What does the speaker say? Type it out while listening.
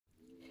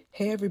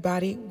Hey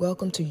everybody,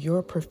 welcome to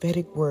Your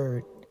Prophetic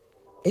Word.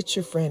 It's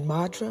your friend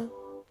Madra.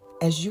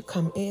 As you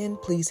come in,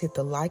 please hit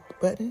the like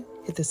button,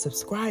 hit the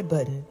subscribe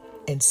button,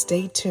 and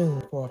stay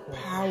tuned for a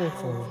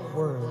powerful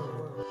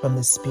word from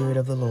the Spirit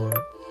of the Lord.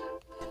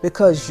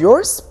 Because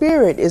your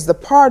spirit is the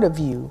part of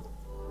you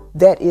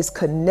that is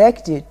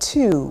connected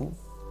to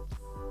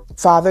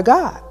Father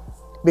God,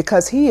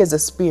 because He is a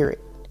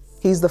spirit.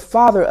 He's the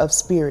Father of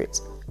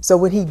spirits. So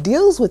when He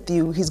deals with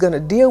you, He's going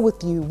to deal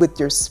with you with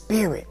your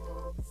spirit.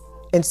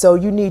 And so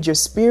you need your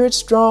spirit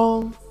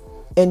strong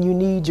and you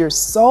need your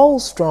soul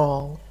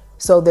strong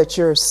so that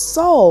your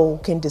soul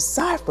can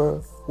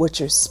decipher what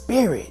your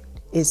spirit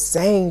is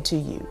saying to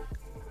you.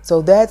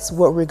 So that's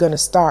what we're going to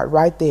start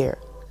right there.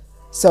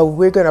 So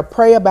we're going to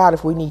pray about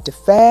if we need to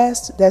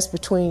fast. That's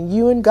between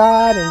you and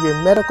God and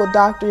your medical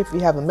doctor. If you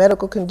have a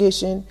medical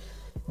condition,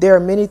 there are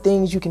many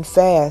things you can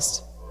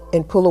fast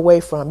and pull away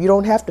from. You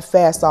don't have to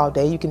fast all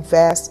day. You can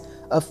fast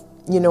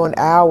an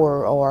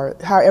hour or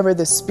however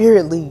the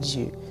Spirit leads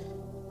you.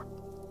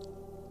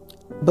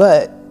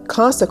 But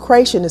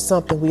consecration is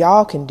something we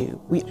all can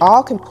do. We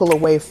all can pull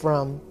away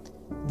from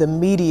the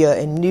media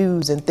and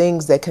news and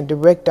things that can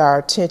direct our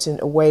attention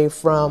away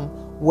from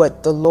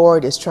what the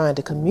Lord is trying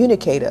to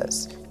communicate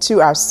us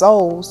to our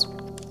souls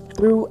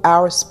through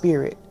our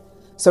spirit.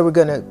 So we're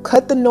going to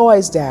cut the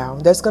noise down.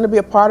 That's going to be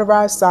a part of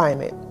our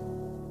assignment.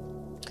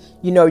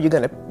 You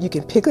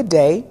can pick a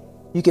day,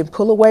 you can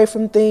pull away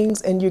from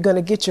things, and you're going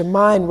to get your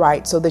mind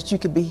right so that you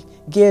can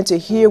begin to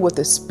hear what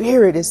the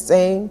Spirit is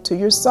saying to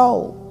your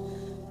soul.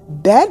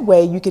 That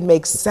way you can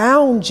make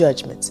sound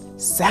judgments,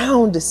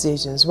 sound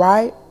decisions,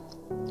 right?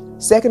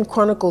 2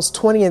 Chronicles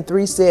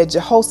 20:3 said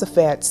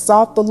Jehoshaphat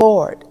sought the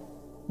Lord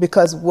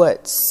because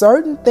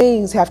certain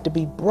things have to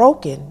be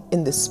broken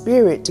in the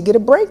spirit to get a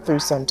breakthrough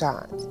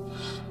sometimes.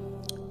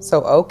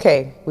 So,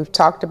 we've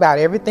talked about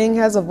everything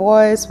has a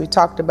voice. We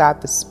talked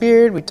about the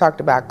spirit. We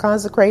talked about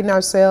consecrating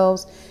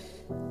ourselves.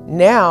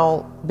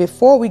 Now,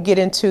 before we get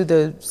into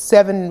the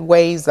 7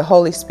 ways the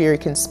Holy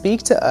Spirit can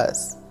speak to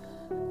us,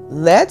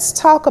 let's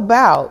talk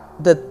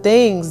about the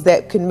things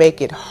that can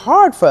make it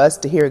hard for us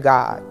to hear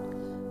God.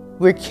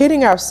 We're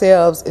kidding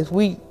ourselves if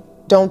we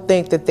don't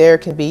think that there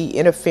can be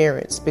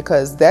interference,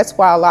 because that's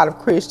why a lot of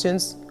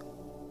Christians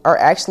are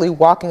actually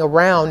walking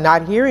around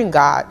not hearing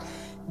God.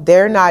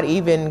 They're not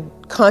even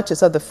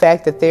conscious of the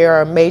fact that there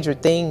are major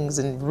things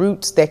and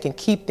roots that can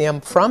keep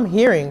them from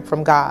hearing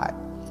from God.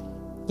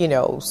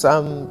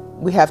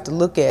 We have to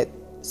look at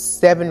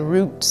 7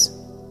 roots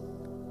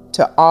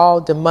to all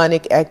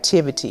demonic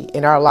activity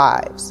in our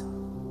lives.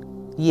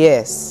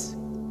 Yes,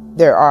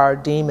 there are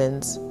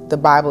demons. The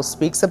Bible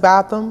speaks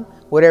about them.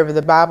 Whatever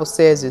the Bible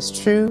says is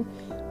true.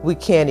 We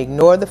can't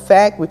ignore the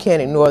fact. We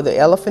can't ignore the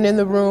elephant in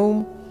the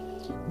room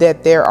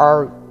that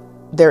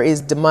there is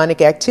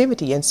demonic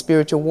activity and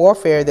spiritual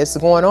warfare that's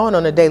going on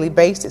a daily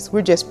basis.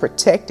 We're just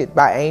protected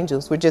by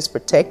angels. We're just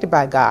protected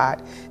by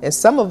God. And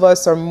some of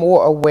us are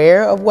more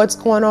aware of what's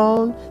going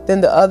on than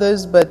the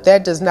others, but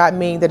that does not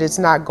mean that it's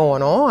not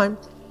going on.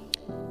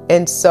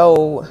 And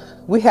so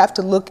we have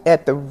to look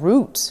at the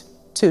roots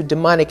to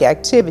demonic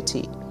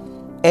activity,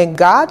 and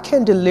God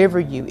can deliver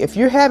you. If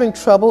you're having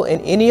trouble in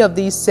any of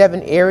these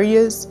 7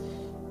 areas,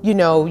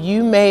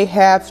 you may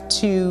have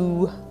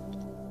to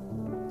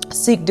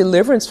seek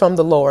deliverance from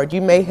the Lord.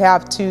 You may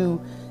have to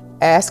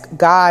ask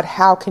God,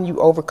 how can you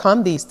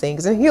overcome these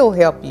things? And He'll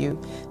help you.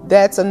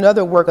 That's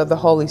another work of the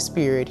Holy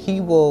Spirit.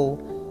 He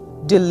will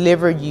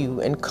deliver you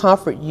and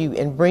comfort you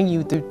and bring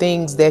you through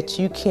things that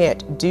you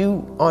can't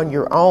do on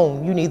your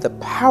own. You need the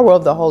power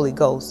of the Holy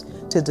Ghost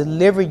to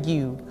deliver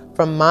you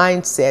from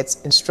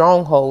mindsets and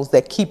strongholds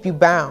that keep you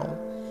bound,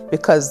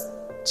 because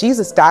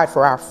Jesus died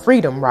for our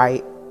freedom,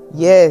 right?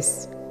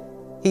 Yes.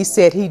 He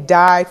said He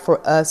died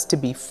for us to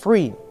be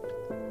free.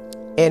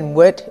 And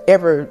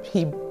whatever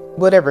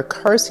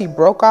curse He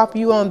broke off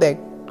you on that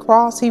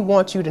cross, He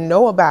wants you to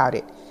know about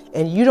it.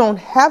 And you don't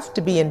have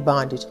to be in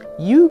bondage.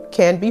 You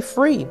can be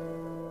free.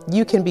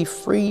 You can be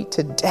free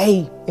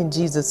today in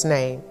Jesus'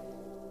 name.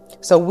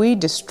 So we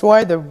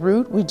destroy the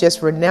root. We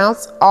just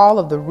renounce all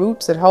of the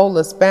roots that hold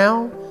us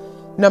bound.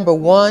 Number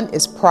 1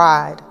 is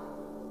pride.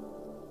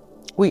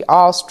 We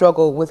all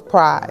struggle with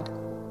pride.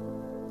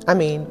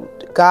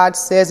 God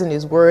says in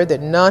His word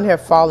that none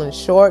have fallen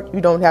short.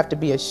 You don't have to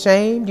be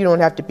ashamed. You don't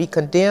have to be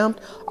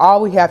condemned.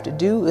 All we have to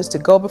do is to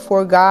go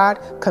before God,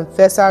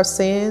 confess our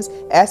sins,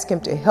 ask Him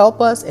to help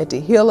us and to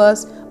heal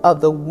us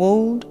of the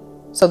wound,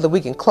 so that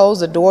we can close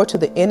the door to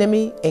the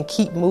enemy and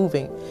keep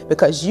moving.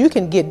 Because you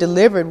can get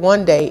delivered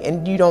one day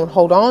and you don't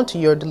hold on to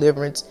your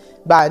deliverance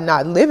by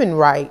not living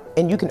right,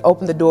 and you can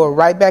open the door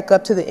right back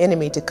up to the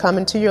enemy to come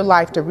into your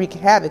life to wreak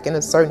havoc in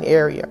a certain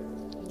area.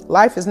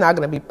 Life is not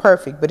going to be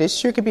perfect, but it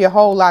sure could be a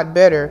whole lot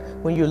better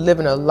when you're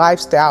living a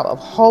lifestyle of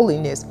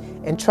holiness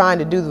and trying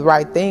to do the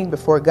right thing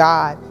before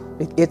God.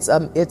 It's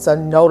a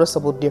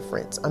noticeable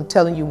difference. I'm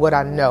telling you what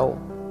I know.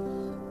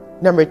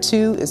 Number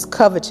 2 is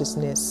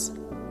covetousness.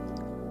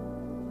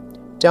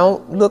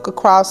 Don't look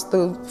across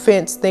the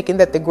fence thinking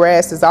that the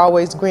grass is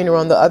always greener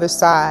on the other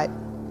side.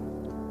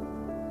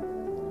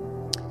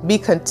 Be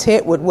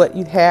content with what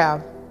you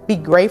have. Be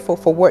grateful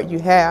for what you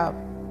have.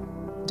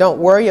 Don't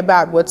worry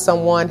about what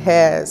someone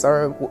has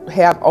or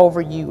have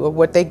over you or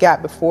what they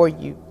got before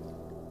you.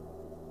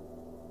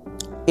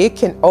 It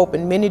can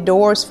open many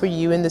doors for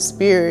you in the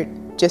spirit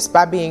just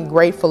by being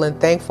grateful and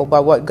thankful by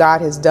what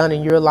God has done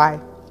in your life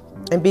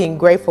and being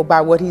grateful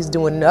by what he's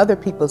doing in other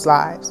people's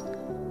lives.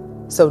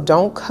 So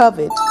don't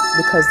covet,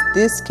 because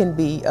this can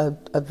be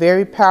a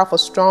very powerful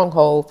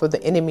stronghold for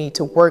the enemy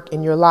to work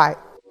in your life.